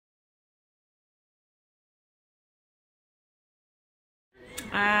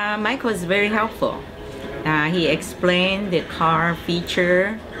Michael is very helpful. He explained the car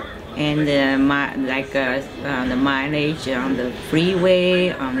feature and the mileage on the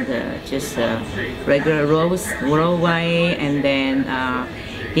freeway, on the just regular roadway, and then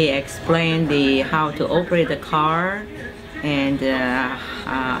he explained how to operate the car, and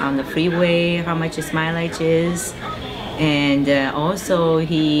on the freeway how much its mileage is, and also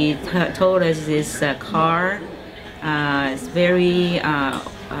he told us this car is very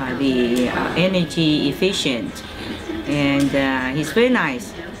energy efficient, and he's very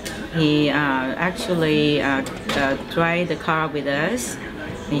nice. He actually tried the car with us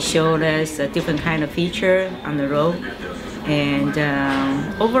and showed us a different kind of feature on the road. And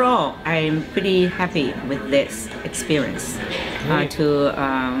overall, I'm pretty happy with this experience. To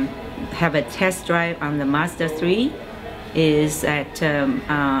have a test drive on the Mazda 3 is that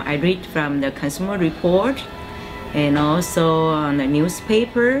I read from the consumer report and also on the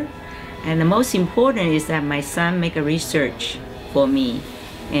newspaper. And the most important is that my son make a research for me.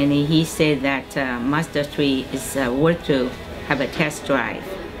 And he said that Mazda 3 is worth to have a test drive.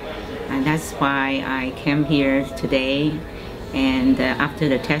 And that's why I came here today. And after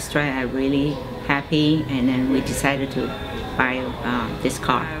the test drive, I'm really happy. And then we decided to buy this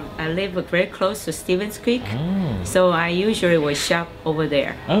car. I live very close to Stevens Creek, so I usually will shop over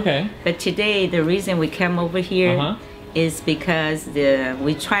there. Okay. But today, the reason we came over here is because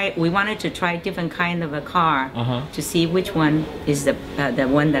we wanted to try different kind of a car to see which one is the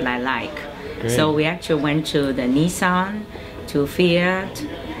one that I like. Great. So we actually went to the Nissan, to Fiat,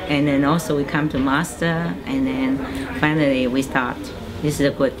 and then also we come to Mazda, and then finally we thought this is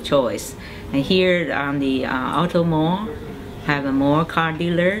a good choice. And here on the Auto Mall have a more car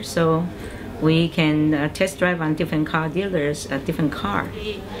dealer, so we can test drive on different car dealers, different car.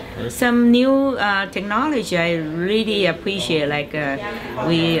 Some new technology I really appreciate, like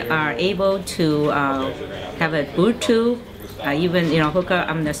we are able to have a Bluetooth, even hook up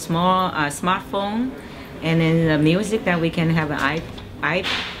on the small smartphone, and then the music that we can have an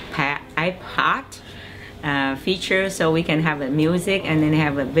iPod feature, so we can have a music and then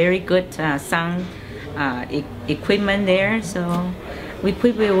have a very good sound equipment there. So we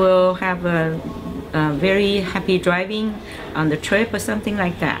probably will have a very happy driving on the trip or something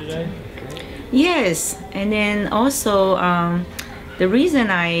like that. Yes, and then also the reason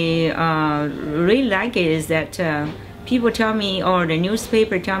I really like it is that people tell me, or the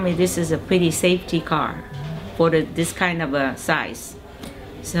newspaper tell me, this is a pretty safety car for this kind of a size.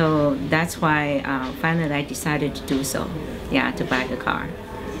 So that's why finally I decided to do so. Yeah, to buy the car.